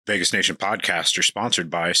Vegas Nation podcasts are sponsored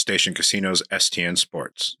by Station Casinos STN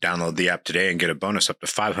Sports. Download the app today and get a bonus up to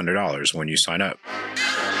 $500 when you sign up.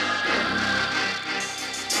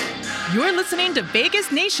 You're listening to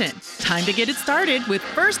Vegas Nation. Time to get it started with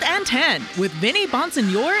First and 10 with Vinny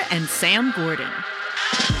Bonsignore and Sam Gordon.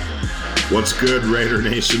 What's good, Raider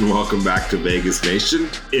Nation? Welcome back to Vegas Nation.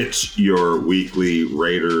 It's your weekly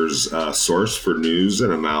Raiders source for news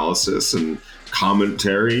and analysis and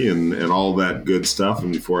commentary and all that good stuff.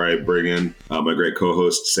 And before I bring in my great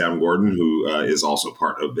co-host, Sam Gordon, who is also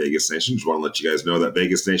part of Vegas Nation, just want to let you guys know that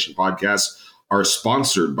Vegas Nation podcasts are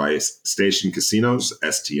sponsored by Station Casinos,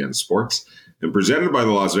 STN Sports, and presented by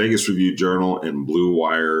the Las Vegas Review-Journal and Blue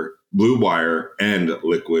Wire and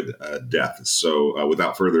Liquid Death. So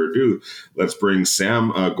without further ado, let's bring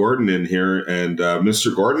Sam Gordon in here. And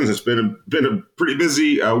Mr. Gordon, has been a pretty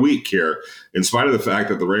busy week here, in spite of the fact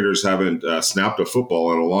that the Raiders haven't snapped a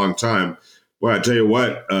football in a long time. Well, I tell you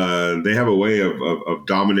what, they have a way of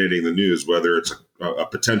dominating the news, whether it's a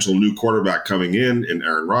potential new quarterback coming in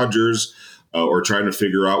Aaron Rodgers, or trying to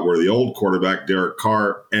figure out where the old quarterback, Derek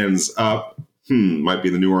Carr, ends up. Might be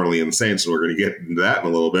the New Orleans Saints, and we're going to get into that in a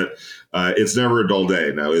little bit. It's never a dull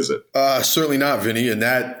day now, is it? Certainly not, Vinny. And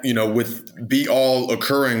that, with be all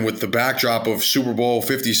occurring with the backdrop of Super Bowl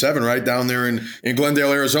 57 right down there in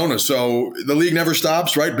Glendale, Arizona. So the league never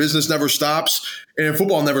stops, right? Business never stops, and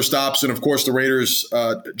football never stops. And, of course, the Raiders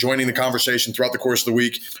joining the conversation throughout the course of the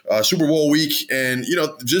week, Super Bowl week. And,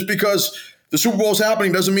 just because the Super Bowl is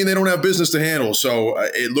happening doesn't mean they don't have business to handle. So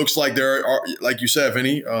it looks like there are, like you said,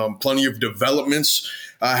 Vinny, plenty of developments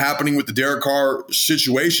happening with the Derek Carr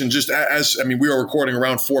situation. We are recording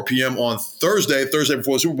around 4 p.m. on Thursday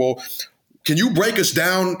before the Super Bowl. Can you break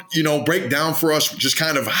down for us just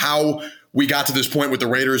kind of how we got to this point with the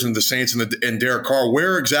Raiders and the Saints and Derek Carr?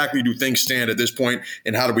 Where exactly do things stand at this point,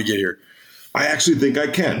 and how did we get here? I actually think I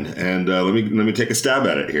can, and let me take a stab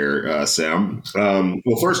at it here, Sam.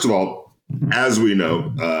 Well, first of all, as we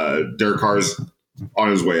know, Derek Carr's on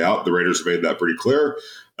his way out. The Raiders have made that pretty clear.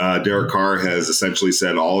 Derek Carr has essentially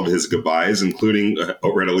said all of his goodbyes, including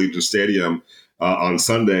over at Allegiant Stadium on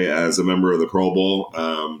Sunday as a member of the Pro Bowl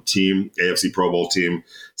team, AFC Pro Bowl team,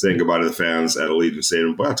 saying goodbye to the fans at Allegiant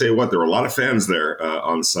Stadium. But I'll tell you what, there were a lot of fans there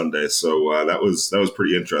on Sunday, so that was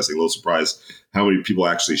pretty interesting. A little surprised how many people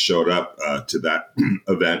actually showed up to that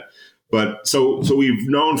event. But so we've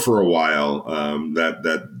known for a while that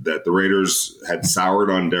the Raiders had soured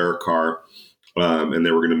on Derek Carr, and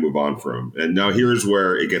they were going to move on from him. And now here's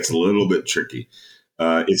where it gets a little bit tricky.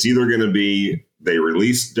 It's either going to be they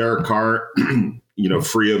release Derek Carr,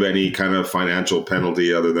 free of any kind of financial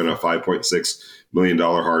penalty other than a $5.6 million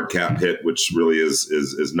hard cap hit, which really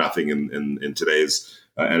is nothing in today's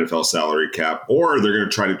NFL salary cap, or they're going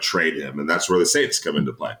to try to trade him, and that's where the Saints come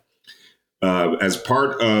into play. As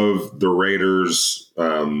part of the Raiders'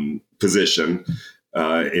 position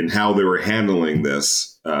in how they were handling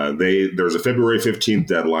this, there's a February 15th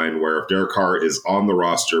deadline where if Derek Carr is on the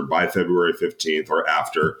roster by February 15th or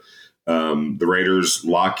after, the Raiders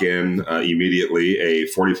lock in immediately a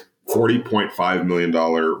 $40.5 million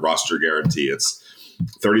roster guarantee. It's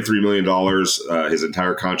 $33 million, his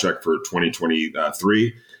entire contract for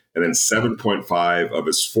 2023, and then $7.5 of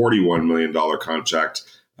his $41 million contract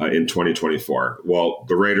in 2024. Well,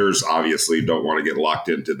 the Raiders obviously don't want to get locked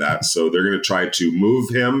into that, so they're going to try to move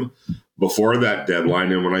him before that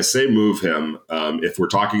deadline. And when I say move him, if we're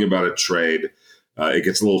talking about a trade, it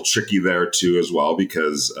gets a little tricky there too as well,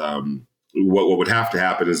 because what would have to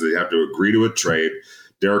happen is they have to agree to a trade.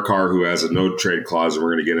 Derek Carr, who has a no trade clause, and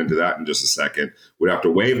we're going to get into that in just a second, would have to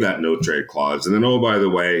waive that no trade clause. And then, oh, by the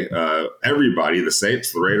way, everybody, the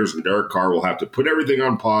Saints, the Raiders, and Derek Carr will have to put everything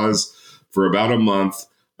on pause for about a month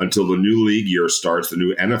until the new league year starts, the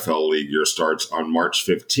new NFL league year starts on March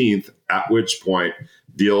 15th, at which point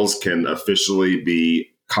deals can officially be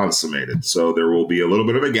consummated. So there will be a little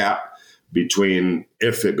bit of a gap between,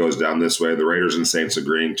 if it goes down this way, the Raiders and Saints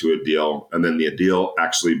agreeing to a deal, and then the deal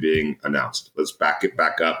actually being announced. Let's back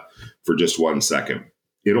up for just 1 second.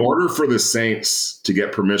 In order for the Saints to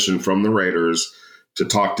get permission from the Raiders to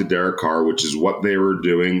talk to Derek Carr, which is what they were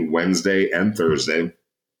doing Wednesday and Thursday,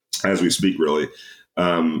 as we speak, really,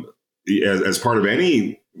 as part of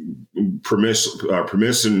any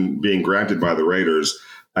permission being granted by the Raiders,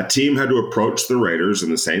 a team had to approach the Raiders,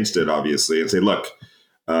 and the Saints did, obviously, and say, look,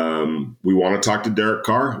 we want to talk to Derek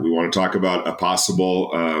Carr. We want to talk about a possible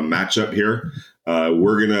matchup here.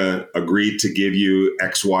 We're going to agree to give you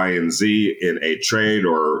X, Y, and Z in a trade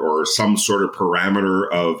or some sort of parameter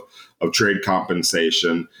of trade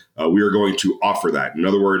compensation. We are going to offer that. In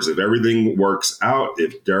other words, if everything works out,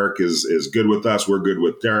 if Derek is good with us, we're good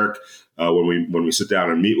with Derek. when we sit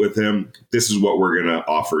down and meet with him, this is what we're going to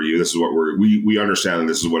offer you. This is what we understand, and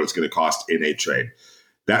this is what it's going to cost in a trade.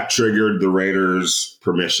 That triggered the Raiders'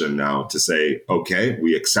 permission now to say, okay,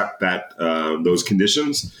 we accept that those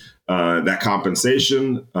conditions, that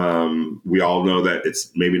compensation. We all know that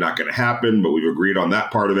it's maybe not going to happen, but we've agreed on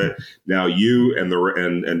that part of it. Now you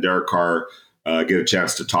and Derek Carr get a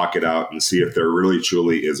chance to talk it out and see if there really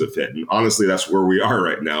truly is a fit. And honestly, that's where we are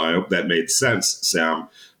right now. I hope that made sense, Sam.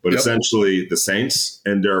 But essentially, the Saints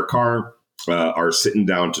and Derek Carr are sitting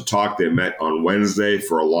down to talk. They met on Wednesday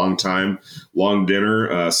for a long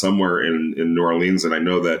dinner somewhere in New Orleans. And I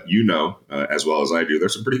know that as well as I do,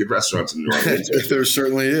 there's some pretty good restaurants in New Orleans. There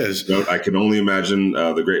certainly is. So I can only imagine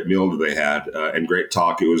the great meal that they had and great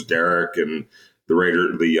talk. It was Derek and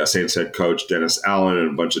the Saints head coach, Dennis Allen, and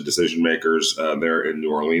a bunch of decision makers there in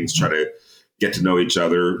New Orleans try to get to know each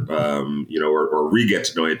other, or re-get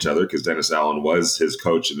to know each other, because Dennis Allen was his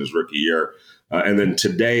coach in his rookie year. And then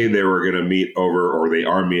today they were going to meet over, or they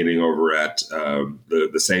are meeting over at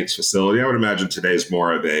the Saints facility. I would imagine today's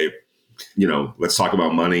more of a, let's talk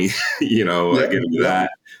about money, get into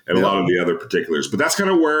that and a lot of the other particulars. But that's kind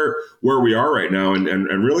of where we are right now.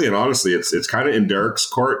 And really, and honestly, it's kind of in Derek's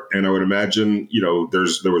court. And I would imagine,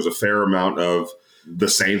 there was a fair amount of the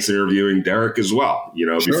Saints interviewing Derek as well,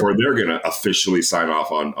 before they're going to officially sign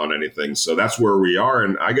off on anything. So that's where we are.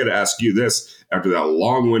 And I got to ask you this after that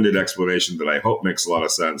long-winded explanation that I hope makes a lot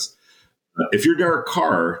of sense. If you're Derek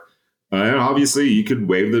Carr, and obviously you could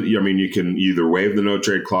you can either waive the no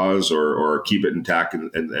trade clause or keep it intact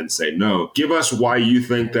and say no. Give us why you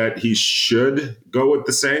think that he should go with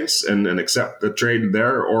the Saints and accept the trade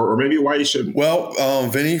there, or maybe why he shouldn't. Well,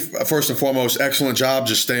 Vinny, first and foremost, excellent job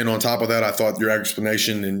just staying on top of that. I thought your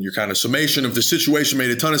explanation and your kind of summation of the situation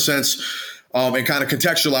made a ton of sense. And kind of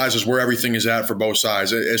contextualizes where everything is at for both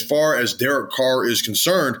sides. As far as Derek Carr is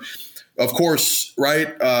concerned, of course, right,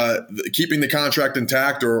 keeping the contract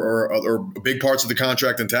intact or big parts of the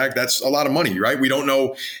contract intact, that's a lot of money, right? We don't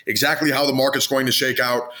know exactly how the market's going to shake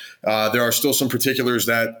out. There are still some particulars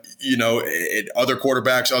that, other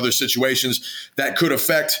quarterbacks, other situations that could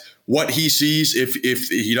affect what he sees if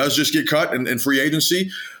he does just get cut in free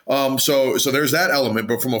agency. So there's that element.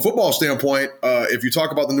 But from a football standpoint, if you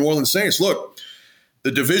talk about the New Orleans Saints, look,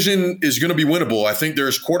 the division is going to be winnable. I think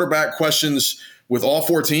there's quarterback questions with all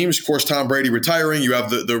four teams. Of course, Tom Brady retiring. You have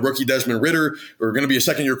the rookie Desmond Ridder, or going to be a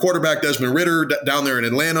second-year quarterback, Desmond Ridder, down there in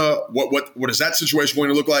Atlanta. What is that situation going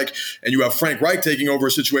to look like? And you have Frank Reich taking over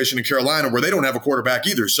a situation in Carolina where they don't have a quarterback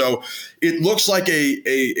either. So it looks like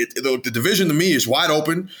the division to me is wide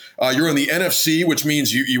open. You're in the NFC, which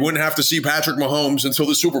means you wouldn't have to see Patrick Mahomes until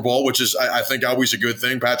the Super Bowl, which is, I think, always a good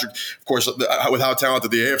thing. Patrick, of course, with how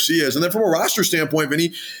talented the AFC is. And then from a roster standpoint,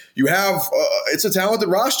 Vinny, you have it's a talented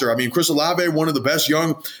roster. I mean, Chris Olave, one of the best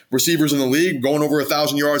young receivers in the league, going over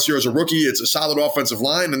 1,000 yards here as a rookie. It's a solid offensive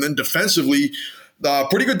line, and then defensively,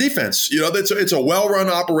 pretty good defense. It's a well-run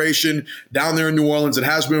operation down there in New Orleans. It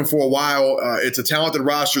has been for a while. It's a talented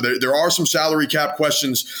roster. There are some salary cap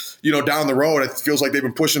questions, down the road. It feels like they've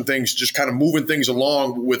been pushing things, just kind of moving things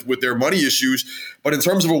along with their money issues. But in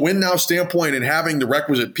terms of a win now standpoint and having the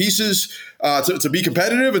requisite pieces to be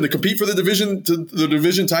competitive and to compete for the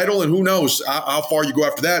division title, and who knows how far you go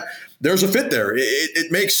after that, there's a fit there.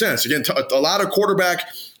 It makes sense. Again, a lot of quarterback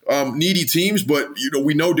needy teams, but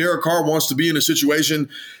we know Derek Carr wants to be in a situation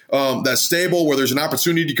that's stable, where there's an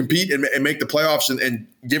opportunity to compete and make the playoffs. And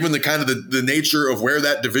given the kind of the nature of where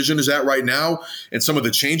that division is at right now and some of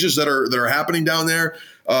the changes that are happening down there,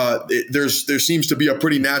 there seems to be a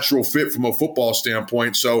pretty natural fit from a football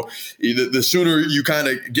standpoint. So the sooner you kind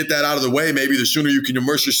of get that out of the way, maybe the sooner you can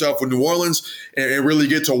immerse yourself with New Orleans and really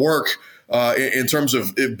get to work in terms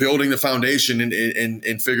of building the foundation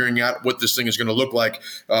and figuring out what this thing is going to look like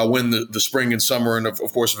when the spring and summer and of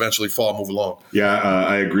course eventually fall move along. Yeah,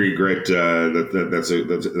 I agree. Great. That's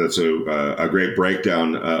a great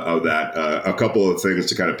breakdown of that. A couple of things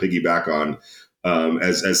to kind of piggyback on.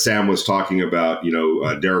 As Sam was talking about,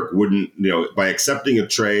 Derek wouldn't, by accepting a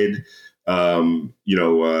trade,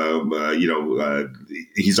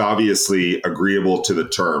 he's obviously agreeable to the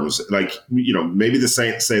terms. Like, maybe the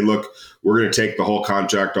Saints say, look, we're going to take the whole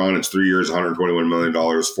contract on. It's 3 years, $121 million,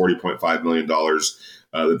 $40.5 million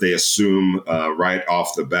that they assume right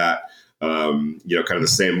off the bat. Kind of the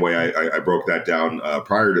same way I broke that down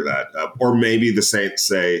prior to that. Or maybe the Saints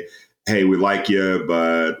say, hey, we like you,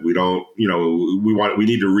 but we don't, we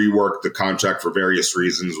need to rework the contract for various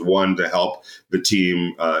reasons. One, to help the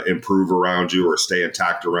team improve around you or stay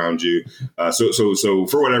intact around you. So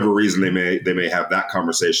for whatever reason, they may have that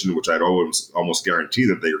conversation, which I'd almost guarantee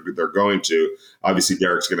that they're going to. Obviously,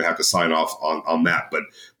 Derek's going to have to sign off on that,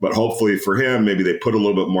 but hopefully for him, maybe they put a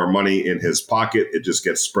little bit more money in his pocket. It just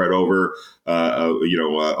gets spread over,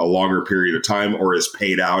 a longer period of time, or is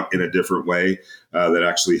paid out in a different way that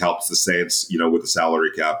actually helps the Saints, with the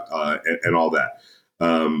salary cap and all that.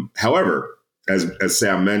 However, as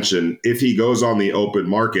Sam mentioned, if he goes on the open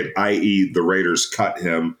market, i.e. the Raiders cut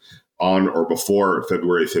him on or before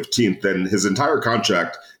February 15th, then his entire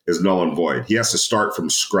contract is null and void. He has to start from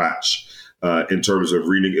scratch. In terms of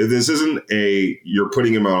reading, this isn't you're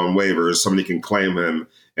putting him out on waivers, somebody can claim him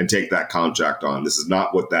and take that contract on. This is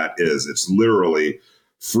not what that is. It's literally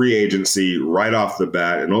free agency right off the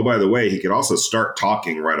bat. And oh, by the way, he can also start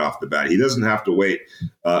talking right off the bat. He doesn't have to wait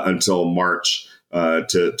until March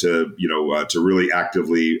to really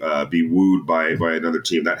actively be wooed by another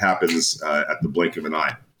team. That happens at the blink of an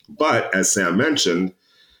eye. But as Sam mentioned,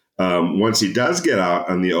 once he does get out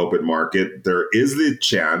on the open market, there is the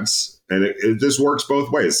chance. And this works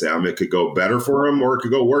both ways, Sam. It could go better for him or it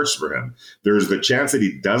could go worse for him. There's the chance that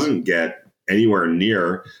he doesn't get anywhere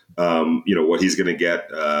near, what he's going to get,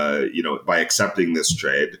 by accepting this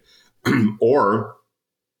trade, or,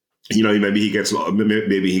 maybe he gets more,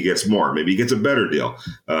 maybe he gets a better deal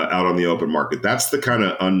out on the open market. That's the kind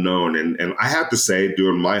of unknown. And I have to say,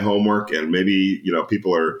 doing my homework, and maybe,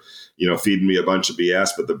 people are, feeding me a bunch of BS,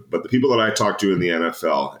 but the people that I talk to in the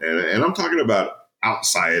NFL, and I'm talking about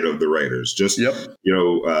outside of the Raiders, just,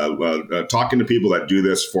 talking to people that do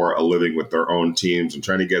this for a living with their own teams and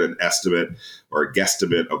trying to get an estimate or a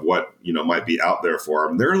guesstimate of what, might be out there for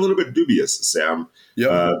him. They're a little bit dubious, Sam,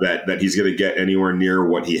 that he's going to get anywhere near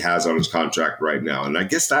what he has on his contract right now. And I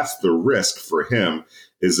guess that's the risk for him,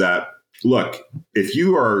 is that, look, if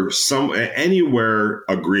you are anywhere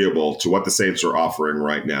agreeable to what the Saints are offering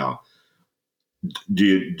right now, do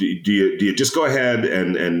you just go ahead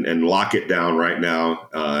and lock it down right now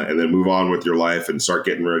and then move on with your life and start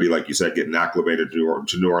getting ready, like you said, getting acclimated to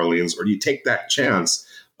New Orleans, or do you take that chance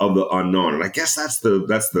of the unknown? And I guess that's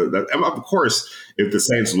of course, if the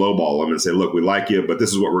Saints lowball them and say, look, we like you, but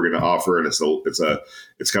this is what we're going to offer, and it's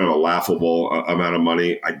kind of a laughable amount of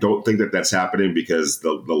money. I don't think that that's happening, because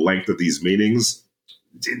the length of these meetings,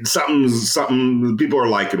 something people are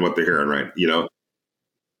liking what they're hearing, right?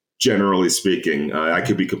 Generally speaking, I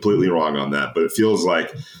could be completely wrong on that, but it feels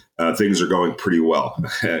like things are going pretty well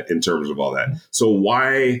in terms of all that. So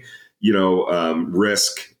why,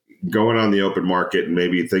 risk going on the open market and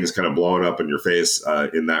maybe things kind of blowing up in your face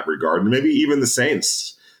in that regard? And maybe even the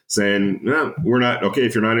Saints saying, no, we're not, okay,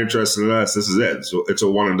 if you're not interested in us, this is it. So it's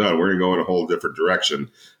a one and done. We're going to go in a whole different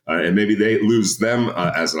direction. And maybe they lose them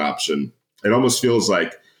as an option. It almost feels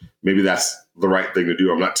like maybe that's the right thing to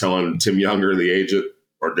do. I'm not telling Tim Younger, the agent,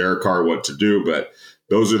 or Derek Carr what to do, but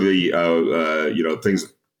those are the things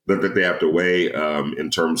that they have to weigh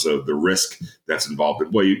in terms of the risk that's involved.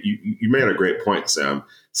 Well, you made a great point, Sam.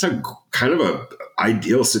 It's a kind of a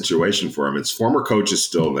ideal situation for him. His former coach is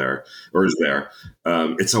still there, or is there.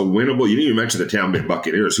 It's a winnable. You didn't even mention the Tampa Bay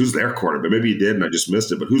Buccaneers. Who's their quarterback? Maybe you did, and I just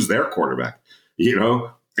missed it. But who's their quarterback?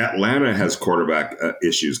 Atlanta has quarterback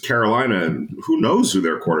issues. Carolina, who knows who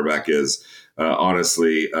their quarterback is?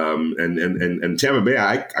 Honestly, and Tampa Bay,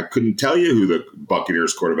 I couldn't tell you who the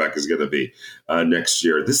Buccaneers quarterback is going to be next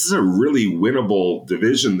year. This is a really winnable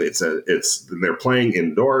division. They're playing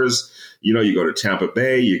indoors. You go to Tampa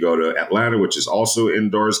Bay, you go to Atlanta, which is also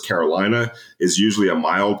indoors. Carolina is usually a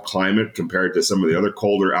mild climate compared to some of the other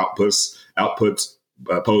colder outputs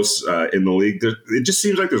posts in the league. It just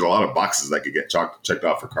seems like there's a lot of boxes that could get checked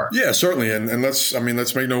off for Carr. Yeah, certainly. And let's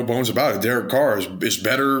make no bones about it. Derek Carr is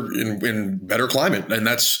better in better climate. And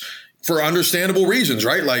that's for understandable reasons,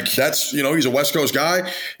 right? Like that's, he's a West Coast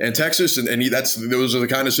guy in Texas, and those are the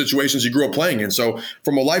kind of situations he grew up playing in. So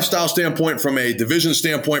from a lifestyle standpoint, from a division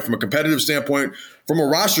standpoint, from a competitive standpoint, from a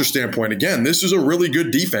roster standpoint, again, this is a really good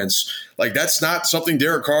defense. Like that's not something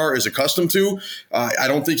Derek Carr is accustomed to. I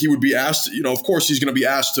don't think he would be asked, of course he's going to be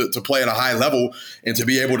asked to play at a high level and to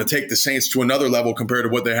be able to take the Saints to another level compared to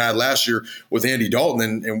what they had last year with Andy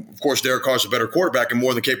Dalton. And of course, Derek Carr is a better quarterback and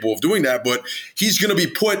more than capable of doing that, but he's going to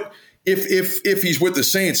be put, if he's with the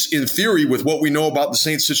Saints, in theory, with what we know about the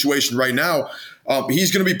Saints situation right now,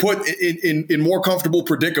 he's going to be put in more comfortable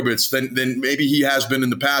predicaments than maybe he has been in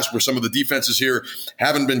the past, where some of the defenses here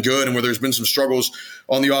haven't been good and where there's been some struggles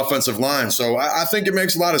on the offensive line. So I think it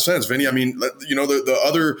makes a lot of sense, Vinny. I mean, the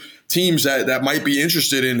other teams that might be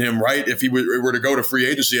interested in him, right? If he were to go to free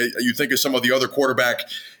agency, you think of some of the other quarterback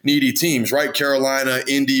needy teams, right? Carolina,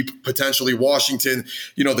 Indy, potentially Washington,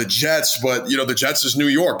 the Jets, but the Jets is New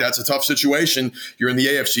York. That's a tough situation. You're in the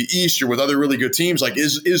AFC East, you're with other really good teams. Like,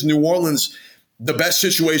 is New Orleans the best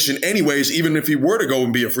situation anyways, even if he were to go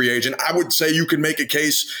and be a free agent? I would say you can make a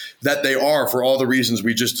case that they are, for all the reasons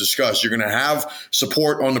we just discussed. You're going to have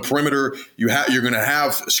support on the perimeter. You're going to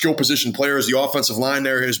have skill position players. The offensive line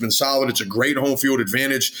there has been solid. It's a great home field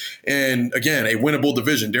advantage. And again, a winnable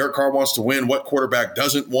division. Derek Carr wants to win. What quarterback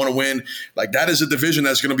doesn't want to win? Like, that is a division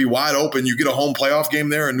that's going to be wide open. You get a home playoff game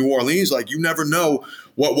there in New Orleans. Like, you never know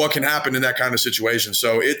what can happen in that kind of situation.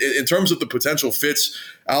 So in terms of the potential fits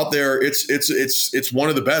out there, it's one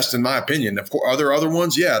of the best, in my opinion. Of course, are there other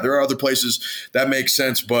ones? Yeah, there are other places that make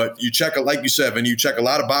sense, but you check, like you said, and you check a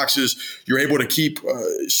lot of boxes. You're able to keep,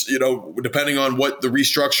 depending on what the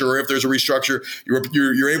restructure, or if there's a restructure,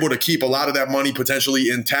 you're able to keep a lot of that money potentially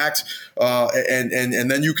intact,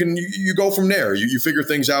 and then you go from there. You figure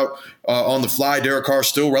things out on the fly. Derek Carr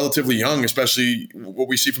still relatively young, especially what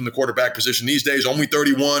we see from the quarterback position these days, only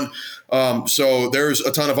 31. So there's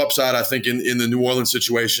a ton of upside, I think, in the New Orleans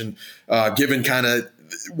situation, given kind of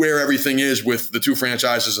where everything is with the two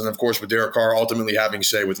franchises, and of course with Derek Carr ultimately having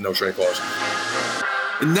say with no trade clause.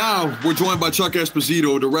 And now we're joined by Chuck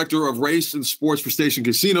Esposito, Director of Race and Sports for Station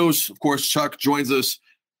Casinos. Of course, Chuck joins us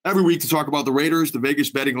every week to talk about the Raiders, the Vegas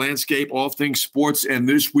betting landscape, all things sports, and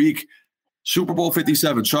this week, Super Bowl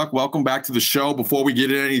 57. Chuck, welcome back to the show. Before we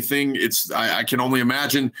get into anything, I can only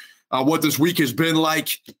imagine what this week has been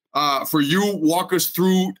like for you. Walk us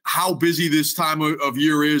through how busy this time of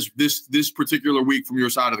year is, this particular week from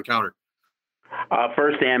your side of the counter.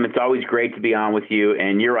 First, Sam, it's always great to be on with you.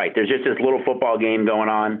 And you're right. There's just this little football game going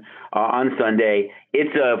on Sunday.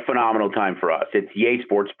 It's a phenomenal time for us. It's Yay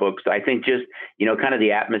Sportsbooks. I think just, kind of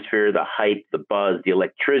the atmosphere, the hype, the buzz, the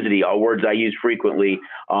electricity, all words I use frequently.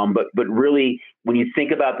 But really, when you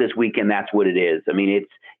think about this weekend, that's what it is. I mean,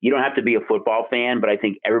 you don't have to be a football fan, but I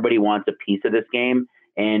think everybody wants a piece of this game.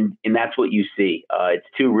 And that's what you see. It's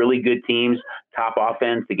two really good teams, top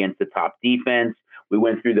offense against the top defense. We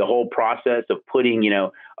went through the whole process of putting,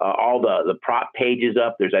 all the prop pages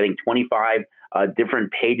up. There's, I think, 25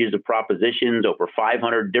 different pages of propositions, over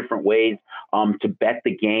 500 different ways to bet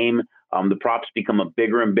the game. The props become a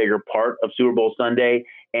bigger and bigger part of Super Bowl Sunday,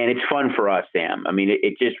 and it's fun for us, Sam. I mean,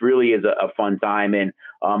 it just really is a fun time, and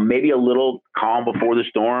maybe a little calm before the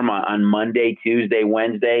storm on Monday, Tuesday,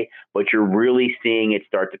 Wednesday, but you're really seeing it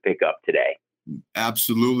start to pick up today.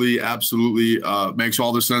 Absolutely. Makes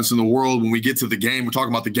all the sense in the world. When we get to the game, we're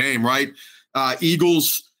talking about the game, right?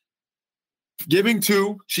 Eagles giving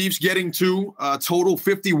 2, Chiefs getting 2, total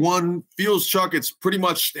 51. Feels, Chuck, it's pretty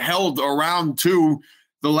much held around 2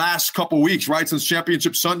 the last couple weeks, right? Since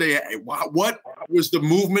Championship Sunday. What was the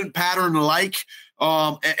movement pattern like?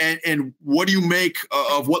 And what do you make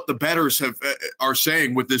of what the bettors are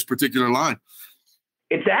saying with this particular line?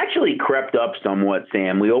 It's actually crept up somewhat,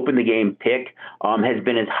 Sam. We opened the game pick, has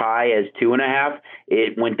been as high as 2.5.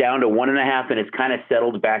 It went down to 1.5, and it's kind of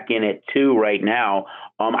settled back in at 2 right now.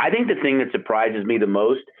 I think the thing that surprises me the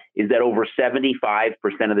most is that over 75%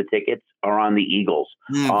 of the tickets are on the Eagles.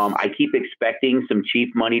 I keep expecting some Chief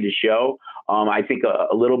money to show. I think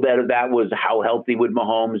a little bit of that was how healthy would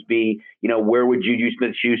Mahomes be? Where would Juju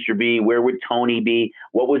Smith-Schuster be? Where would Tony be?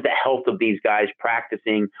 What was the health of these guys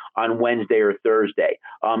practicing on Wednesday or Thursday?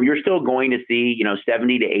 You're still going to see,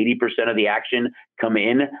 70 to 80% of the action come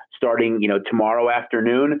in starting, tomorrow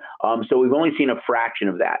afternoon. So we've only seen a fraction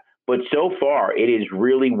of that. But so far, it is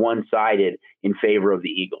really one-sided in favor of the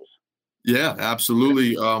Eagles. Yeah,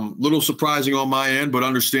 absolutely. Little surprising on my end, but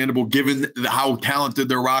understandable given how talented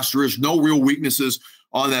their roster is. No real weaknesses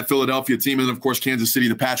on that Philadelphia team. And, of course, Kansas City,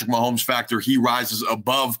 the Patrick Mahomes factor, he rises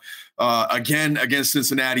above again against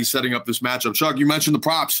Cincinnati, setting up this matchup. Chuck, you mentioned the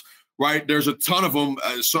props, right? There's a ton of them,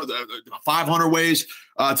 500 ways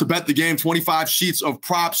to bet the game, 25 sheets of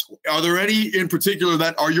props. Are there any in particular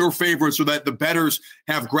that are your favorites or that the bettors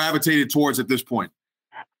have gravitated towards at this point?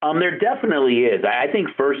 There definitely is. I think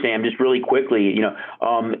first, Sam, just really quickly,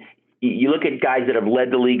 you look at guys that have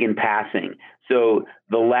led the league in passing. So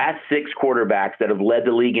the last 6 quarterbacks that have led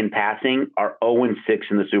the league in passing are 0-6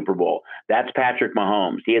 in the Super Bowl. That's Patrick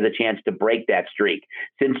Mahomes. He has a chance to break that streak.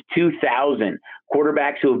 Since 2000,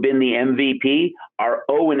 quarterbacks who have been the MVP are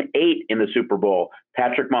 0-8 in the Super Bowl.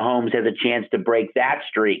 Patrick Mahomes has a chance to break that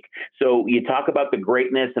streak. So you talk about the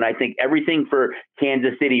greatness, and I think everything for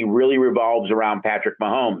Kansas City really revolves around Patrick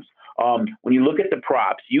Mahomes. When you look at the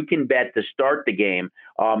props, you can bet to start the game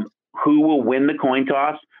who will win the coin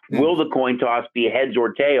toss. Will the coin toss be heads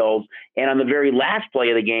or tails? And on the very last play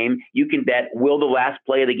of the game, you can bet, will the last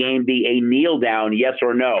play of the game be a kneel down, yes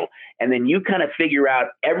or no? And then you kind of figure out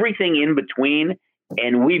everything in between,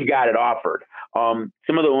 and we've got it offered.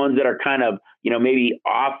 Some of the ones that are kind of, maybe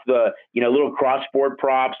off the, little cross-board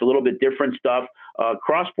props, a little bit different stuff.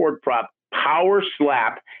 Cross-board prop, Power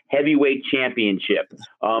Slap Heavyweight Championship.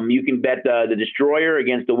 You can bet the Destroyer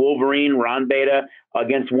against the Wolverine, Ron Beta,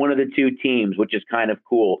 against one of the 2 teams, which is kind of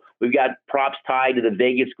cool. We've got props tied to the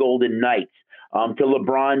Vegas Golden Knights, to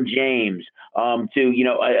LeBron James,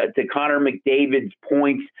 to Connor McDavid's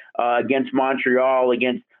points against Montreal,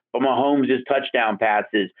 against Mahomes' touchdown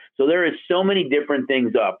passes. So there is so many different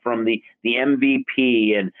things up, from the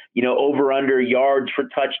MVP and, over under yards for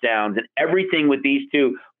touchdowns and everything with these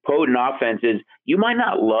 2 potent offenses. You might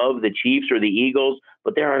not love the Chiefs or the Eagles,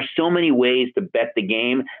 but there are so many ways to bet the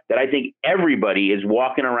game that I think everybody is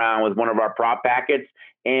walking around with one of our prop packets.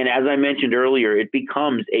 And as I mentioned earlier, it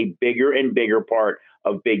becomes a bigger and bigger part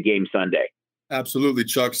of Big Game Sunday. Absolutely,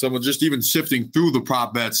 Chuck. Someone just even sifting through the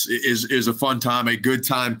prop bets is a fun time, a good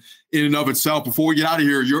time in and of itself. Before we get out of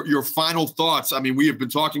here, your final thoughts. I mean, we have been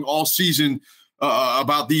talking all season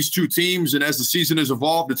about these 2 teams, and as the season has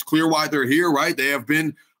evolved, it's clear why they're here, right? They have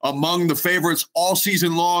been among the favorites all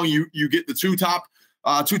season long. You get the two top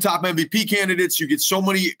MVP candidates. You get so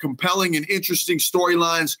many compelling and interesting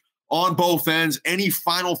storylines on both ends. Any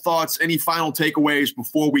final thoughts, any final takeaways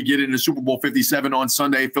before we get into Super Bowl 57 on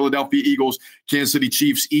Sunday? Philadelphia Eagles, Kansas City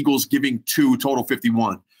Chiefs, Eagles giving 2, total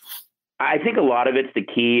 51. I think a lot of it's the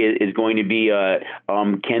key is going to be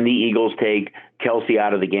can the Eagles take Kelsey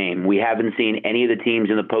out of the game? We haven't seen any of the teams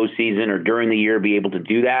in the postseason or during the year be able to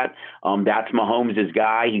do that. That's Mahomes'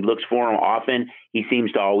 guy. He looks for him often. He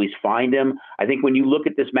seems to always find him. I think when you look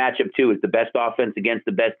at this matchup, too, it's the best offense against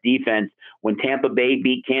the best defense. When Tampa Bay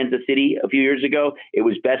beat Kansas City a few years ago, it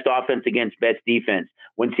was best offense against best defense.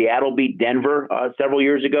 When Seattle beat Denver several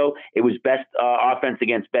years ago, it was best offense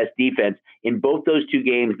against best defense. In both those 2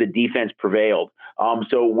 games, the defense prevailed.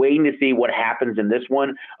 So waiting to see what happens in this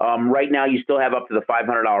one. Right now, you still have up to the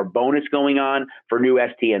 $500 bonus going on for new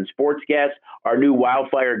STN Sports guests. Our new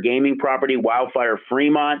Wildfire gaming property, Wildfire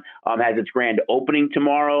Fremont, has its grand opening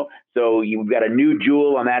tomorrow. So you've got a new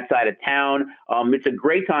jewel on that side of town. It's a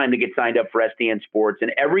great time to get signed up for STN Sports,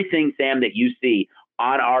 and everything, Sam, that you see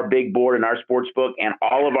on our big board in our sports book and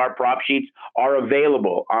all of our prop sheets are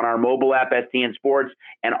available on our mobile app, STN Sports,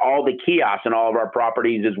 and all the kiosks in all of our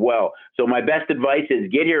properties as well. So my best advice is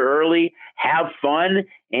get here early, have fun,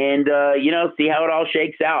 and, see how it all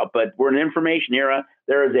shakes out. But we're in an information era.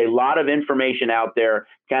 There is a lot of information out there.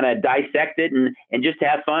 Kind of dissect it and just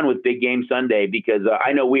have fun with Big Game Sunday, because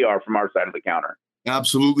I know we are from our side of the counter.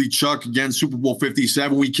 Absolutely, Chuck. Again, Super Bowl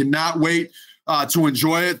 57. We cannot wait to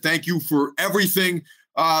enjoy it. Thank you for everything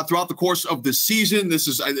throughout the course of the season. This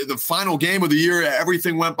is the final game of the year.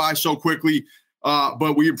 Everything went by so quickly,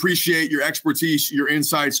 but we appreciate your expertise, your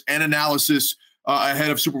insights, and analysis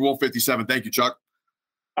ahead of Super Bowl 57. Thank you, Chuck.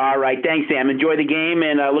 All right. Thanks, Sam. Enjoy the game,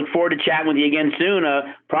 and I look forward to chatting with you again soon,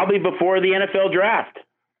 probably before the NFL draft.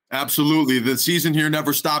 Absolutely. The season here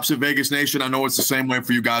never stops at Vegas Nation. I know it's the same way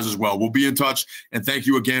for you guys as well. We'll be in touch, and thank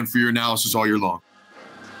you again for your analysis all year long.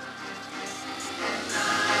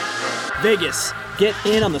 Vegas, get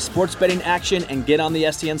in on the sports betting action and get on the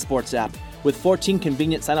STN Sports app. With 14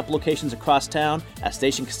 convenient sign-up locations across town at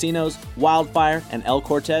Station Casinos, Wildfire, and El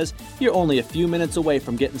Cortez, you're only a few minutes away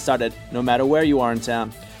from getting started, no matter where you are in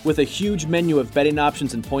town. With a huge menu of betting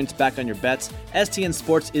options and points back on your bets, STN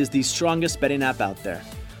Sports is the strongest betting app out there.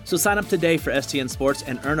 So sign up today for STN Sports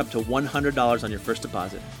and earn up to $100 on your first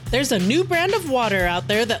deposit. There's a new brand of water out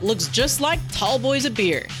there that looks just like Tall Boys of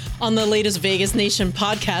Beer. On the latest Vegas Nation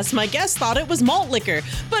podcast, my guest thought it was malt liquor,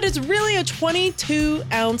 but it's really a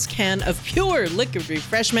 22-ounce can of pure liquid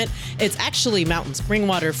refreshment. It's actually mountain spring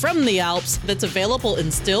water from the Alps that's available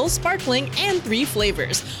in still, sparkling, and 3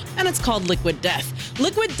 flavors. And it's called Liquid Death.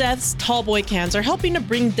 Liquid Death's Tall Boy cans are helping to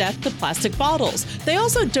bring death to plastic bottles. They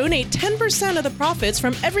also donate 10% of the profits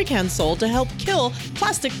from every can sold to help kill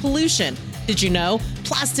plastic pollution. Did you know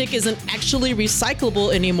plastic isn't actually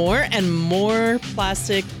recyclable anymore, and more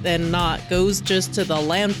plastic than not goes just to the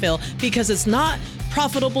landfill because it's not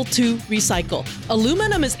profitable to recycle?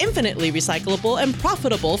 Aluminum is infinitely recyclable and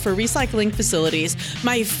profitable for recycling facilities.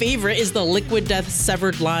 My favorite is the Liquid Death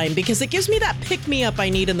Severed Line because it gives me that pick-me-up I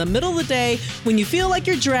need in the middle of the day when you feel like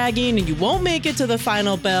you're dragging and you won't make it to the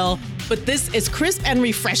final bell. But this is crisp and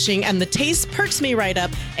refreshing, and the taste perks me right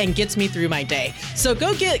up and gets me through my day. So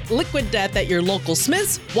go get Liquid Death at your local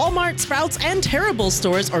Smith's, Walmart, Sprouts, and Terrible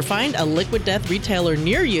stores, or find a Liquid Death retailer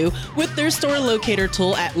near you with their store locator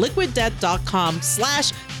tool at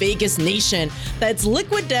liquiddeath.com/Vegas Nation. That's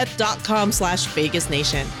liquiddeath.com/Vegas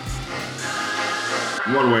Nation.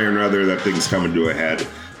 One way or another, that thing's coming to a head.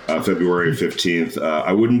 February 15th.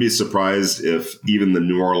 I wouldn't be surprised if even the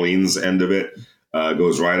New Orleans end of it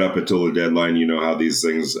goes right up until the deadline. You know how these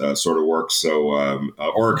things sort of work. So,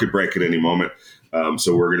 or it could break at any moment.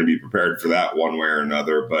 So we're going to be prepared for that one way or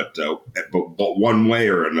another. But one way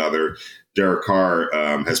or another, Derek Carr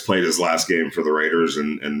has played his last game for the Raiders,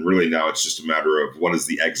 and really now it's just a matter of what does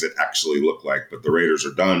the exit actually look like. But the Raiders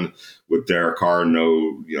are done with Derek Carr.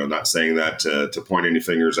 No, not saying that to point any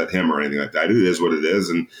fingers at him or anything like that. It is what it is.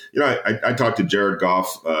 And, I talked to Jared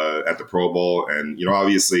Goff at the Pro Bowl, and,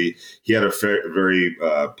 obviously he had a very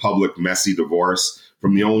public, messy divorce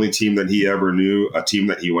from the only team that he ever knew, a team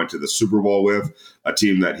that he went to the Super Bowl with, a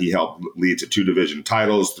team that he helped lead to 2 division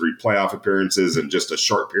titles, 3 playoff appearances in just a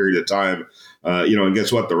short period of time. And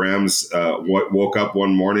guess what? The Rams woke up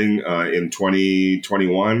one morning in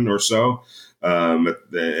 2021 or so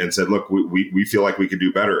and said, look, we feel like we could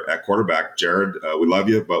do better at quarterback. Jared, we love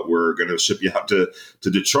you, but we're going to ship you out to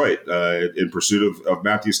Detroit in pursuit of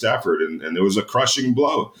Matthew Stafford. And it was a crushing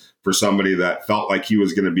blow for somebody that felt like he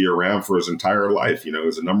was going to be around for his entire life. He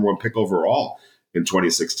was a number 1 pick overall in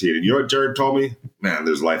 2016. And you know what Jared told me? Man,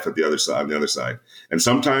 there's life on the other side. And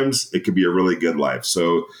sometimes it could be a really good life.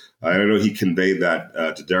 So I know he conveyed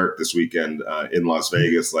that to Derek this weekend in Las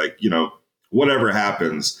Vegas. Like, whatever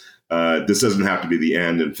happens, this doesn't have to be the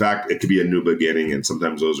end. In fact, it could be a new beginning. And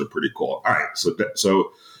sometimes those are pretty cool. All right.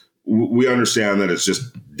 So we understand that it's just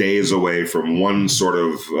days away from one sort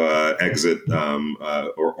of exit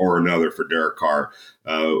or another for Derek Carr.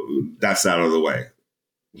 That's out of the way.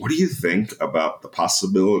 What do you think about the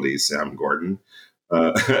possibilities, Sam Gordon?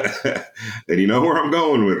 And you know where I'm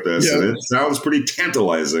going with this. Yeah. And it sounds pretty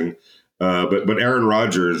tantalizing. But Aaron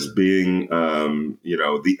Rodgers being,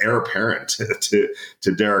 the heir apparent to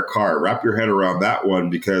Derek Carr. Wrap your head around that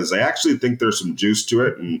one, because I actually think there's some juice to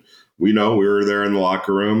it. And we know we were there in the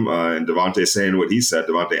locker room and Devontae saying what he said,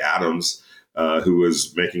 Devontae Adams, who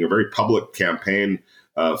was making a very public campaign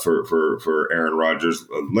for Aaron Rodgers.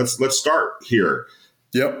 Let's start here.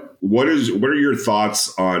 Yep. What are your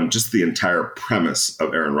thoughts on just the entire premise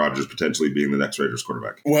of Aaron Rodgers potentially being the next Raiders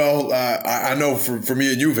quarterback? Well, I know for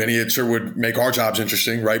me and you, Vinny, it sure would make our jobs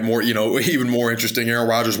interesting, right? More, even more interesting. Aaron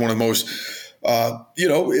Rodgers, one of the most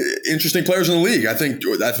interesting players in the league. I think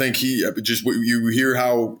he just, you hear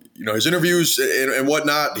how, his interviews and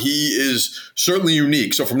whatnot, he is certainly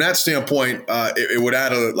unique. So from that standpoint, it would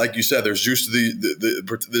add like you said, there's juice to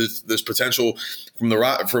this potential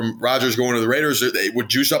from Rodgers going to the Raiders. It would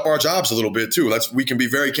juice up our jobs a little bit too. We can be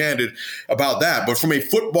very candid about that. But from a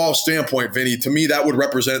football standpoint, Vinny, to me, that would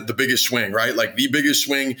represent the biggest swing, right? Like the biggest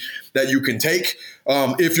swing that you can take.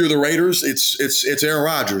 If you're the Raiders, it's Aaron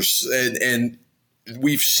Rodgers, and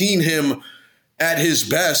we've seen him at his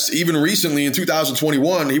best. Even recently in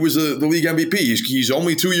 2021, he was the league MVP. He's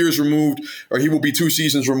only 2 years removed, or he will be 2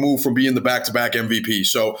 seasons removed from being the back-to-back MVP.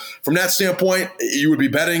 So from that standpoint, you would be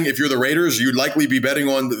betting, if you're the Raiders, you'd likely be betting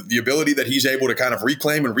on the ability that he's able to kind of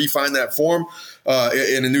reclaim and refine that form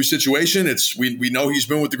in a new situation. We know he's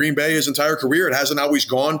been with the Green Bay his entire career. It hasn't always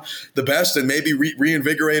gone the best, and maybe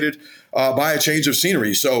reinvigorated by a change of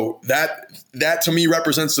scenery. So that to me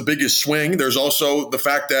represents the biggest swing. There's also the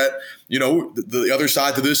fact that, the other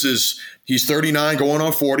side to this is he's 39 going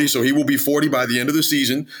on 40, so he will be 40 by the end of the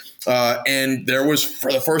season. And there was,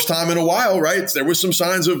 for the first time in a while, right, there was some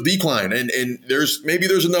signs of decline. And there's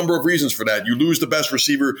a number of reasons for that. You lose the best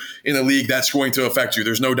receiver in the league, that's going to affect you.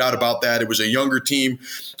 There's no doubt about that. It was a younger team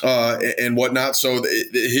and whatnot. So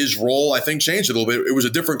his role, I think, changed a little bit. It was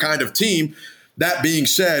a different kind of team. That being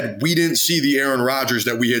said, we didn't see the Aaron Rodgers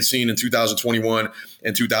that we had seen in 2021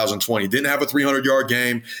 and 2020. Didn't have a 300-yard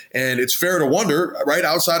game. And it's fair to wonder, right,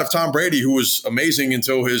 outside of Tom Brady, who was amazing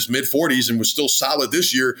until his mid-40s and was still solid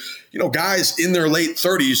this year, guys in their late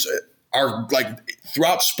 30s are like,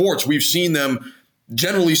 throughout sports, we've seen them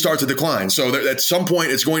generally start to decline. So at some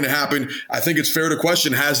point it's going to happen. I think it's fair to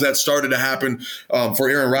question, has that started to happen for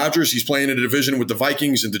Aaron Rodgers? He's playing in a division with the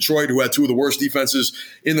Vikings and Detroit, who had two of the worst defenses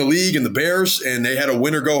in the league, and the Bears, and they had a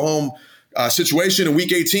winner go home situation in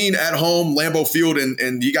Week 18 at home, Lambeau Field,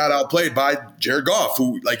 and he got outplayed by Jared Goff,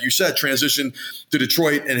 who, like you said, transitioned to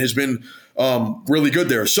Detroit and has been really good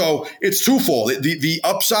there. So it's twofold. The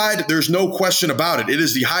upside, there's no question about it. It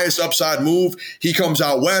is the highest upside move. He comes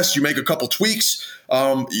out west. You make a couple tweaks.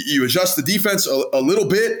 You adjust the defense a little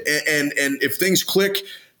bit, and if things click,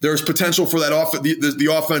 there's potential for that the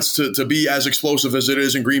offense to be as explosive as it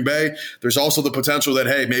is in Green Bay. There's also the potential that,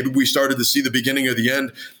 hey, maybe we started to see the beginning of the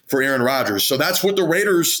end for Aaron Rodgers. So that's what the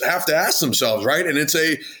Raiders have to ask themselves, right? And it's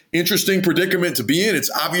a interesting predicament to be in. It's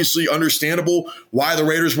obviously understandable why the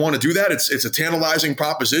Raiders want to do that. It's a tantalizing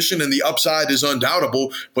proposition, and the upside is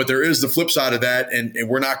undoubtable, but there is the flip side of that, and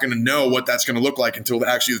we're not going to know what that's going to look like until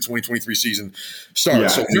actually the 2023 season starts. Yeah.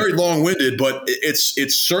 So very long-winded, but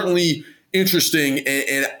it's certainly interesting,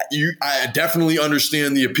 and I definitely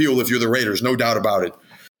understand the appeal if you're the Raiders, no doubt about it.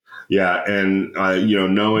 Yeah, and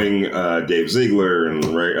knowing Dave Ziegler and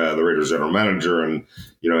the Raiders general manager, and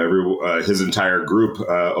his entire group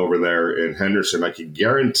over there in Henderson, I can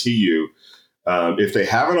guarantee you, if they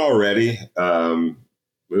haven't already,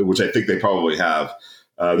 which I think they probably have,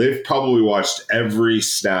 they've probably watched every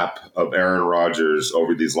snap of Aaron Rodgers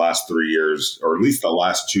over these last 3 years, or at least the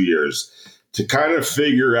last 2 years, to kind of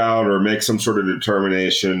figure out or make some sort of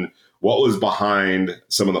determination what was behind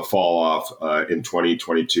some of the fall off in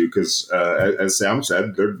 2022. Because as Sam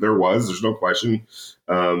said, there's no question.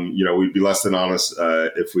 We'd be less than honest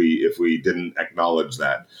if we didn't acknowledge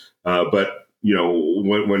that. But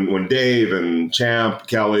when Dave and Champ,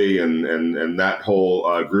 Kelly, and that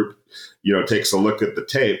whole group, takes a look at the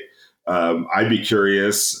tape, I'd be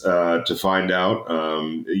curious to find out,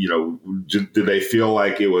 do they feel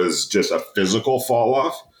like it was just a physical fall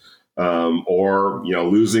off, or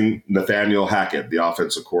losing Nathaniel Hackett, the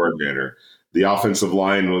offensive coordinator? The offensive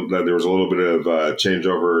line, there was a little bit of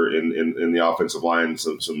changeover in the offensive line,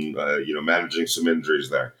 some managing some injuries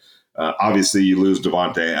there. Obviously, you lose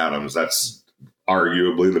Devontae Adams. That's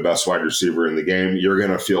arguably the best wide receiver in the game. You're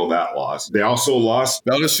going to feel that loss. They also lost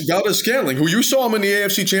Valdez-Scantling, who you saw him in the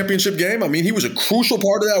AFC Championship game. I mean, he was a crucial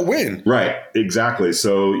part of that win. Right, exactly.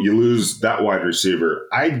 So you lose that wide receiver.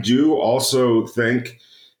 I do also think,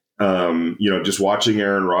 just watching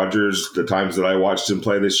Aaron Rodgers, the times that I watched him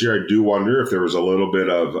play this year, I do wonder if there was a little bit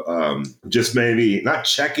of just maybe not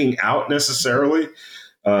checking out necessarily,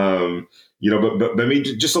 but maybe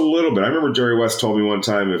just a little bit. I remember Jerry West told me one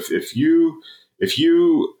time, if you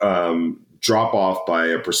drop off by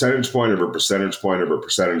a percentage point of a percentage point of a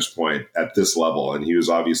percentage point at this level, and he was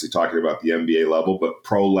obviously talking about the NBA level, but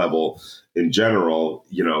pro level in general,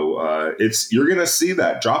 you're going to see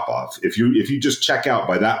that drop off. If you just check out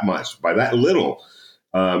by that much, by that little,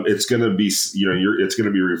 it's going to be, it's going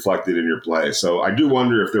to be reflected in your play. So I do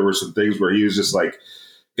wonder if there were some things where he was just like,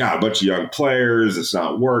 got a bunch of young players, it's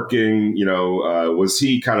not working. Was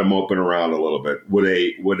he kind of moping around a little bit?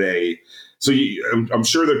 I'm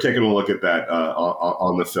sure they're taking a look at that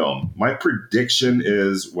on the film. My prediction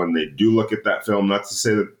is when they do look at that film, not to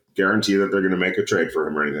say that guarantee that they're going to make a trade for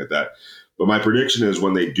him or anything like that, but my prediction is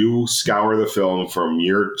when they do scour the film from 1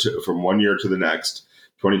 year to the next,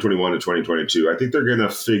 2021 to 2022, I think they're going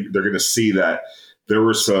to see that there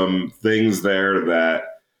were some things there that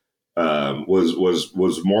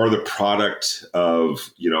was more the product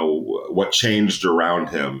of what changed around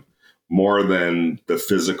him more than the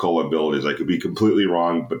physical abilities. I could be completely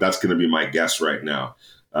wrong, but that's going to be my guess right now.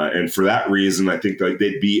 And for that reason, I think that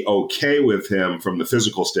they'd be okay with him from the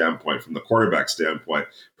physical standpoint, from the quarterback standpoint,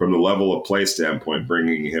 from the level of play standpoint,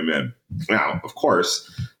 bringing him in. Now, of course,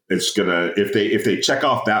 it's gonna if they check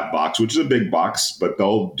off that box, which is a big box, but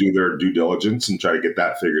they'll do their due diligence and try to get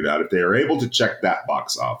that figured out. If they are able to check that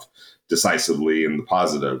box off decisively in the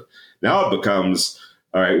positive, now it becomes,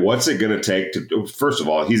 all right, what's it going to take to, first of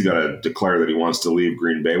all, he's going to declare that he wants to leave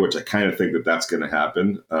Green Bay, which I kind of think that that's going to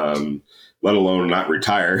happen, let alone not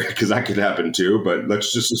retire, because that could happen too. But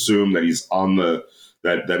let's just assume that he's on that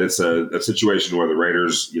it's a situation where the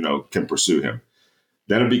Raiders, can pursue him.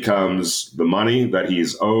 Then it becomes the money that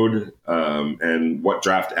he's owed and what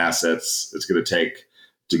draft assets it's going to take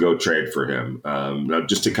to go trade for him. Now,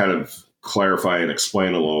 just to kind of clarify and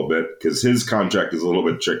explain a little bit, because his contract is a little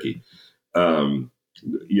bit tricky. Aaron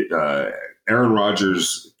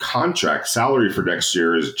Rodgers' contract salary for next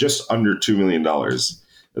year is just under $2 million.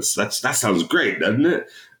 That sounds great, doesn't it?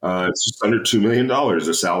 It's just under $2 million,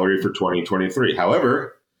 the salary for 2023.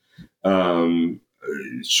 However,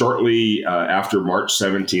 shortly after March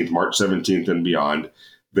 17th and beyond,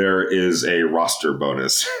 there is a roster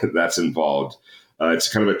bonus that's involved.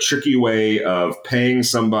 It's kind of a tricky way of paying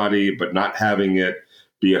somebody, but not having it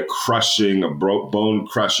be a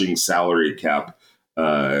bone-crushing salary cap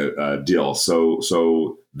deal.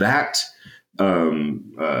 So that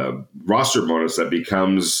roster bonus that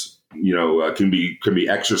becomes, can be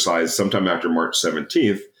exercised sometime after March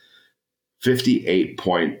 17th, 58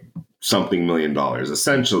 point something million dollars.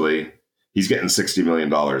 Essentially, he's getting $60 million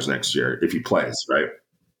next year if he plays, right?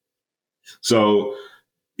 So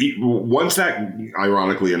once that,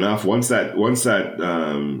 ironically enough, once that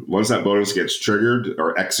bonus gets triggered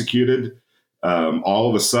or executed, all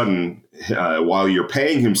of a sudden, while you're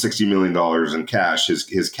paying him $60 million in cash,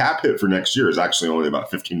 his cap hit for next year is actually only about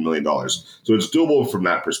 $15 million. So it's doable from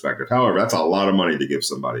that perspective. However, that's a lot of money to give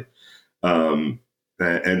somebody. And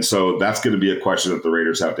so that's going to be a question that the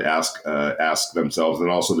Raiders have to ask themselves, and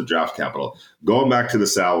also the draft capital. Going back to the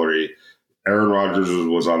salary, Aaron Rodgers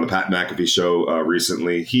was on the Pat McAfee show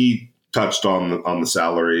recently. He touched on the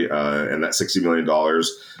salary and that $60 million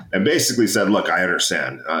and basically said, look, I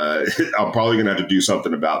understand. I'm probably going to have to do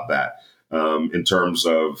something about that in terms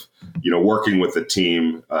of, working with the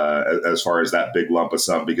team as far as that big lump of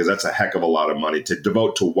sum, because that's a heck of a lot of money to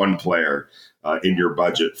devote to one player in your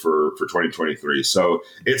budget for 2023. So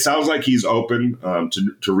it sounds like he's open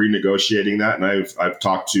to renegotiating that. And I've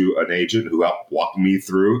talked to an agent who helped walk me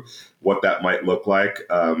through what that might look like.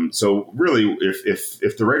 So really,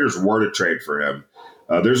 if the Raiders were to trade for him,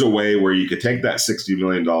 there's a way where you could take that $60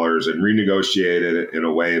 million and renegotiate it in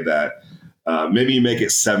a way that maybe you make it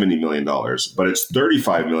 $70 million, but it's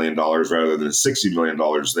 $35 million rather than $60 million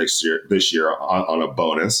this year on a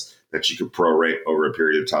bonus that you could prorate over a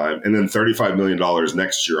period of time, and then $35 million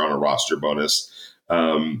next year on a roster bonus,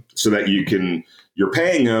 so that you're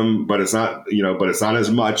paying him, but it's not as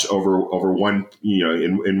much over one,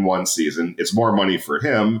 in one season. It's more money for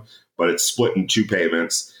him, but it's split in two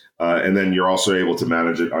payments. And then you're also able to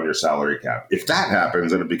manage it on your salary cap. If that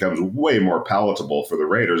happens, then it becomes way more palatable for the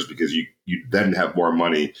Raiders, because you then have more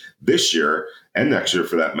money this year and next year,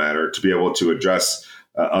 for that matter, to be able to address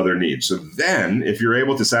other needs. So then if you're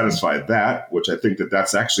able to satisfy that, which I think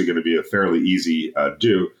that's actually going to be a fairly easy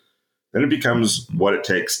do, then it becomes what it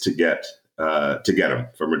takes to get him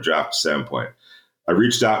from a draft standpoint. I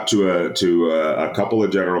reached out to a couple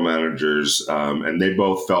of general managers, and they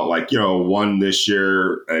both felt like, one this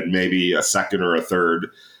year and maybe a second or a third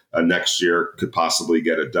next year could possibly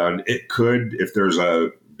get it done. It could, if there's a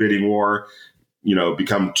bidding war,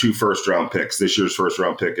 become 2 first-round picks, this year's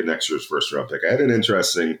first-round pick and next year's first-round pick. I had an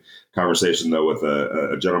interesting conversation, though, with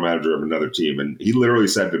a general manager of another team, and he literally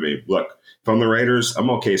said to me, look, from the Raiders, I'm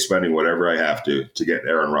okay spending whatever I have to get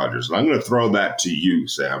Aaron Rodgers. And I'm going to throw that to you,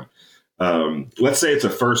 Sam. Let's say it's a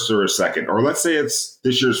first or a second, or let's say it's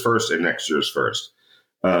this year's first and next year's first.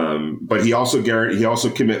 But he also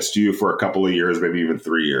commits to you for a couple of years, maybe even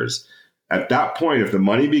 3 years. At that point, if the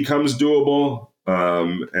money becomes doable,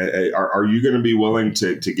 are you going to be willing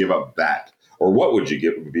to give up that? Or what would you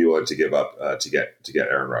be willing to give up to get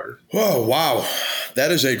Aaron Rodgers? Oh, wow.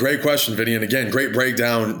 That is a great question, Vinny. And again, great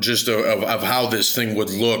breakdown just of how this thing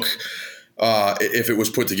would look if it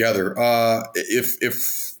was put together.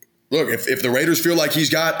 If the Raiders feel like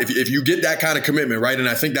if you get that kind of commitment, right, and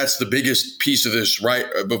I think that's the biggest piece of this, right,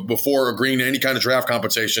 before agreeing to any kind of draft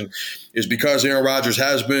compensation, is because Aaron Rodgers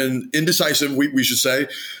has been indecisive, we should say,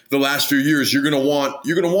 the last few years. You're going to want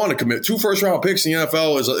to commit 2 first-round picks in the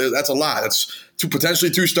NFL. That's a lot. That's potentially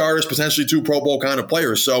 2 starters, potentially 2 Pro Bowl kind of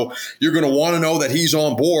players. So you're going to want to know that he's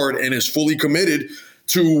on board and is fully committed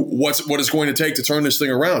to what it's going to take to turn this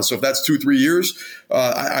thing around. So if that's 2-3 years,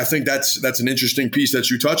 I think that's an interesting piece that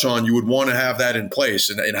you touch on. You would want to have that in place.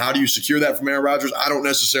 And how do you secure that from Aaron Rodgers? I don't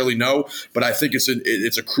necessarily know, but I think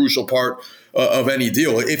it's a crucial part of any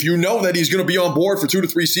deal. If you know that he's going to be on board for 2 to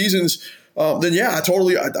 3 seasons, then yeah,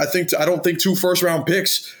 I don't think 2 first-round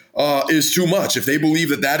picks is too much. If they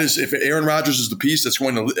believe if Aaron Rodgers is the piece that's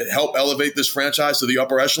going to help elevate this franchise to the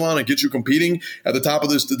upper echelon and get you competing at the top of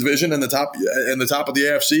this division and the top of the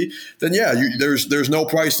AFC, then yeah, there's no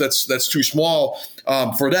price that's too small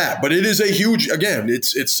for that. But it is a huge, again,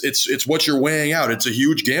 it's what you're weighing out. It's a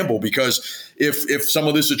huge gamble, because if some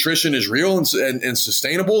of this attrition is real and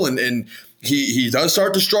sustainable and he does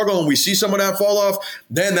start to struggle and we see some of that fall off,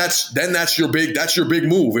 then that's your big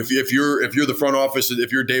move. If you're the front office,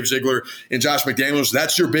 if you're Dave Ziegler and Josh McDaniels,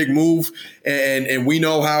 that's your big move. And we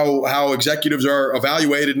know how executives are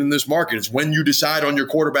evaluated in this market. It's when you decide on your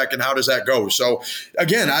quarterback and how does that go. So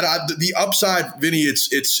again, the upside, Vinny,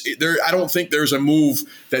 it's there. I don't think there's a move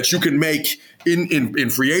that you can make in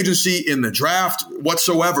free agency, in the draft,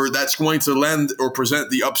 whatsoever, that's going to lend or present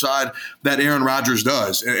the upside that Aaron Rodgers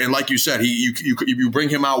does. And like you said, you bring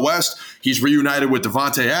him out west, he's reunited with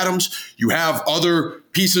Davante Adams. You have other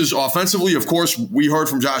pieces offensively. Of course, we heard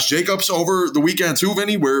from Josh Jacobs over the weekend too,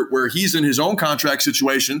 Vinny, where he's in his own contract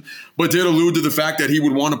situation, but did allude to the fact that he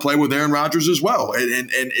would want to play with Aaron Rodgers as well.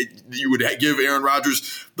 And you would give Aaron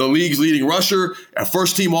Rodgers the league's leading rusher, a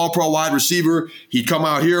first-team All-Pro wide receiver. He'd come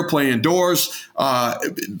out here, play indoors,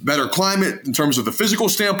 better climate in terms of the physical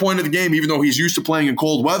standpoint of the game. Even though he's used to playing in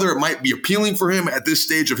cold weather, it might be appealing for him at this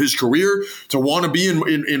stage of his career to want to be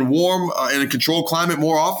in warm and a controlled climate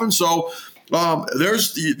more often. So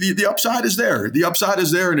there's the upside is there. The upside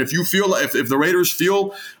is there, and if you feel if the Raiders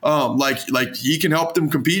feel like he can help them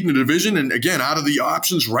compete in the division, and again, out of the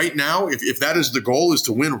options right now, if that is the goal, is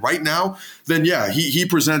to win right now, then yeah, he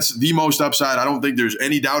presents the most upside. I don't think there's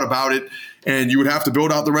any doubt about it. And you would have to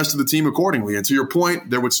build out the rest of the team accordingly. And to your point,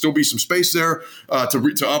 there would still be some space there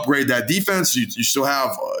to upgrade that defense. You still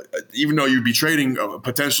have, even though you'd be trading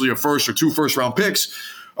potentially a first or 2 first-round picks,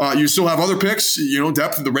 you still have other picks,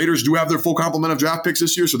 depth. The Raiders do have their full complement of draft picks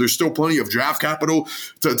this year, so there's still plenty of draft capital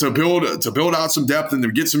to build out some depth and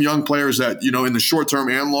to get some young players that, in the short term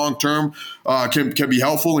and long term can be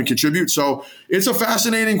helpful and contribute. So it's a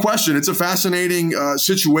fascinating question. It's a fascinating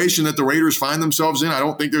situation that the Raiders find themselves in. I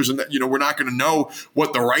don't think we're not going to know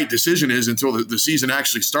what the right decision is until the season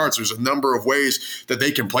actually starts. There's a number of ways that they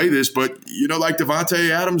can play this, but like Davante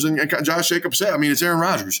Adams and Josh Jacobs said, I mean, it's Aaron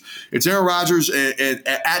Rodgers. It's Aaron Rodgers and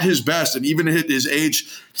at his best, and even at his age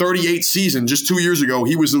 38 season, just 2 years ago,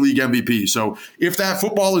 he was the league MVP. So if that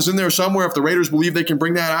football is in there somewhere, if the Raiders believe they can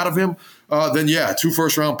bring that out of him, then yeah, 2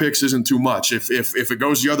 first-round picks isn't too much. If it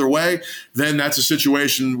goes the other way, then that's a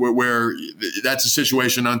situation where that's a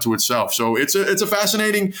situation unto itself. So it's a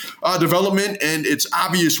fascinating development, and it's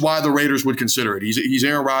obvious why the Raiders would consider it. He's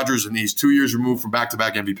Aaron Rodgers, and he's 2 years removed from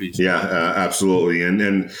back-to-back MVPs. Yeah, absolutely. And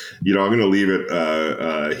I'm going to leave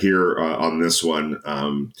it here on this one.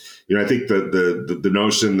 I think the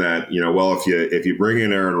notion that if you bring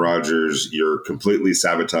in Aaron Rodgers, you're completely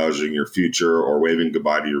sabotaging your future or waving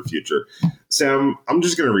goodbye to your future. Sam, I'm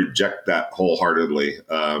just going to reject that wholeheartedly.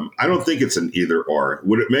 I don't think it's an either or.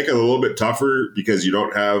 Would it make it a little bit tougher because you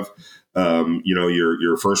don't have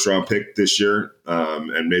your first round pick this year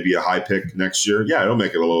and maybe a high pick next year? Yeah, it'll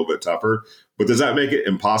make it a little bit tougher. But does that make it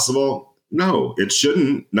impossible? No, it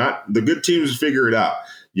shouldn't. Not the good teams figure it out.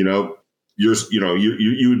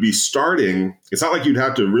 You would be starting. It's not like you'd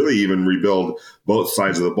have to really even rebuild both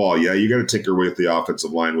sides of the ball. Yeah, you got to tinker with the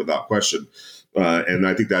offensive line without question. And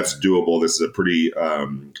I think that's doable. This is a pretty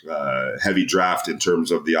heavy draft in terms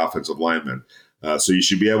of the offensive linemen. So you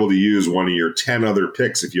should be able to use one of your 10 other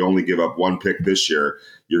picks. If you only give up 1 pick this year,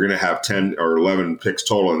 you're going to have 10 or 11 picks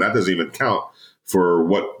total. And that doesn't even count for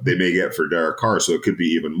what they may get for Derek Carr. So it could be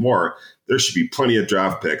even more. There should be plenty of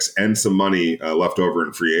draft picks and some money left over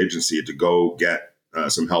in free agency to go get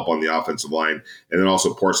some help on the offensive line, and then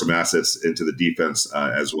also pour some assets into the defense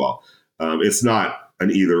as well. It's not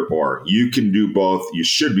an either or. You can do both. You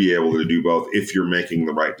should be able to do both if you're making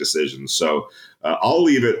the right decisions. So I'll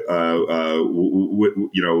leave it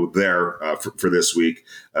there for this week.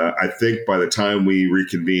 I think by the time we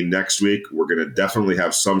reconvene next week, we're going to definitely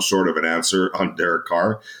have some sort of an answer on Derek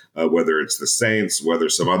Carr, whether it's the Saints, whether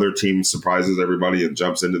some other team surprises everybody and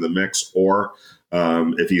jumps into the mix, or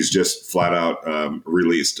if he's just flat out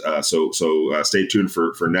released. So stay tuned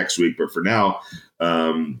for next week. But for now,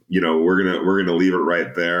 we're gonna leave it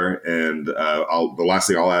right there. And the last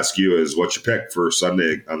thing I'll ask you is, what's your pick for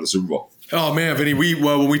Sunday on the Super Bowl? Oh man, Vinny,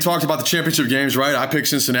 when we talked about the championship games, right? I picked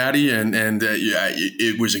Cincinnati, and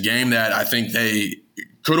it was a game that I think they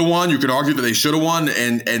could have won. You could argue that they should have won,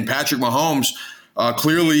 and Patrick Mahomes.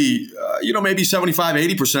 Clearly, maybe 75,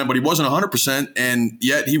 80%, but he wasn't 100%. And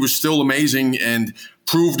yet he was still amazing and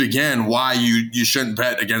proved again why you shouldn't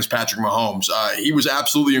bet against Patrick Mahomes. He was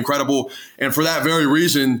absolutely incredible. And for that very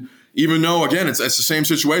reason, even though, again, it's the same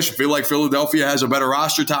situation, feel like Philadelphia has a better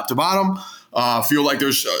roster top to bottom. Feel like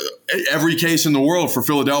there's every case in the world for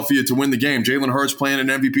Philadelphia to win the game. Jalen Hurts playing at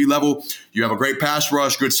an MVP level. You have a great pass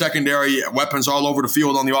rush, good secondary, weapons all over the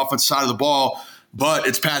field on the offensive side of the ball. But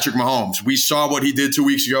it's Patrick Mahomes. We saw what he did 2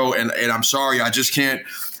 weeks ago, and I'm sorry, I just can't.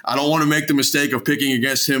 I don't want to make the mistake of picking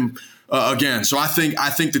against him again. So I think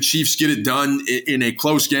the Chiefs get it done in a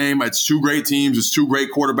close game. It's 2 great teams. It's 2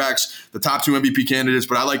 great quarterbacks, the top 2 MVP candidates.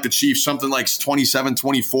 But I like the Chiefs, something like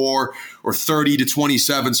 27-24 or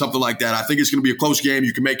 30-27, something like that. I think it's going to be a close game.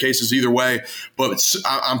 You can make cases either way. But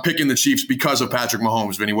I'm picking the Chiefs because of Patrick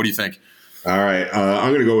Mahomes. Vinny, what do you think? All right,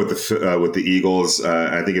 I'm going to go with the Eagles.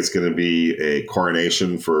 I think it's going to be a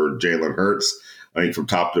coronation for Jalen Hurts. I think from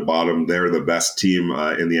top to bottom, they're the best team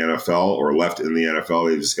in the NFL or left in the NFL.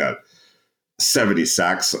 They just got 70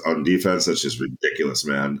 sacks on defense. That's just ridiculous,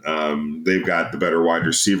 man. They've got the better wide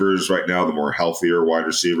receivers right now, the more healthier wide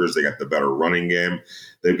receivers. They got the better running game.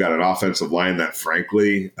 They've got an offensive line that,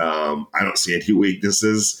 frankly, I don't see any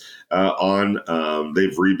weaknesses on.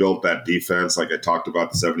 They've rebuilt that defense, like I talked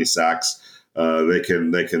about, the 70 sacks. They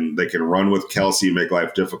can run with Kelsey, make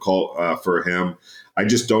life difficult for him. I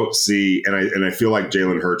just don't see, and I feel like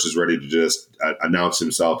Jalen Hurts is ready to just announce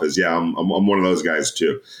himself as, I'm one of those guys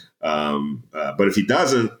too. But if he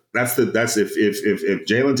doesn't, that's if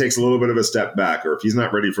Jalen takes a little bit of a step back, or if he's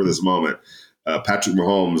not ready for this moment, Patrick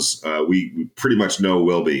Mahomes, we pretty much know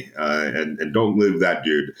will be, and don't leave that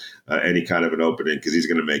dude any kind of an opening, because he's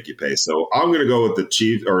going to make you pay. So I'm going to go with the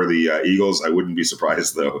Chiefs or the Eagles. I wouldn't be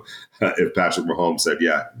surprised though if Patrick Mahomes said,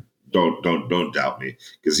 don't doubt me,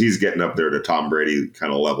 because he's getting up there to Tom Brady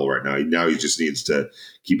kind of level right now. Now he just needs to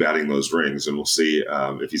keep adding those rings, and we'll see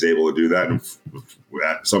if he's able to do that. And if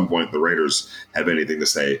at some point the Raiders have anything to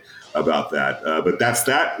say about that. But that's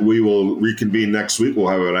that. We will reconvene next week. We'll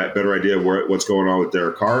have a better idea of what's going on with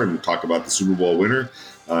Derek Carr and talk about the Super Bowl winner.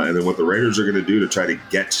 And then what the Raiders are going to do to try to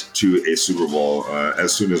get to a Super Bowl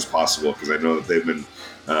as soon as possible, because I know that they've been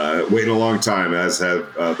waiting a long time, as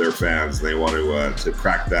have their fans. They want to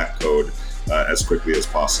crack that code as quickly as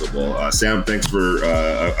possible. Sam, thanks for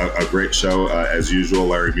a great show as usual.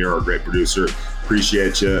 Larry Muir, our great producer.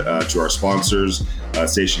 Appreciate you. To our sponsors,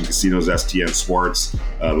 Station Casinos, STN Sports,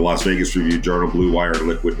 the Las Vegas Review-Journal, Blue Wire, and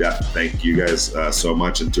Liquid Death. Thank you guys so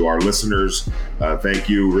much. And to our listeners, thank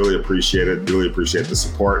you. Really appreciate it. Really appreciate the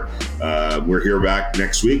support. We're here back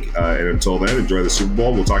next week. And until then, enjoy the Super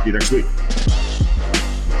Bowl. We'll talk to you next week.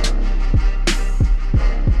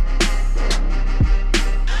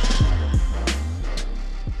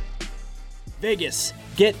 Vegas,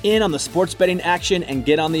 get in on the sports betting action and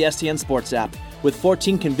get on the STN Sports app. With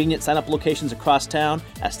 14 convenient sign-up locations across town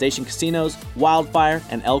at Station Casinos, Wildfire,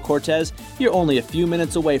 and El Cortez, you're only a few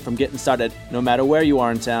minutes away from getting started, no matter where you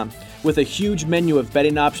are in town. With a huge menu of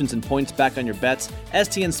betting options and points back on your bets,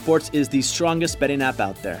 STN Sports is the strongest betting app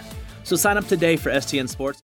out there. So sign up today for STN Sports.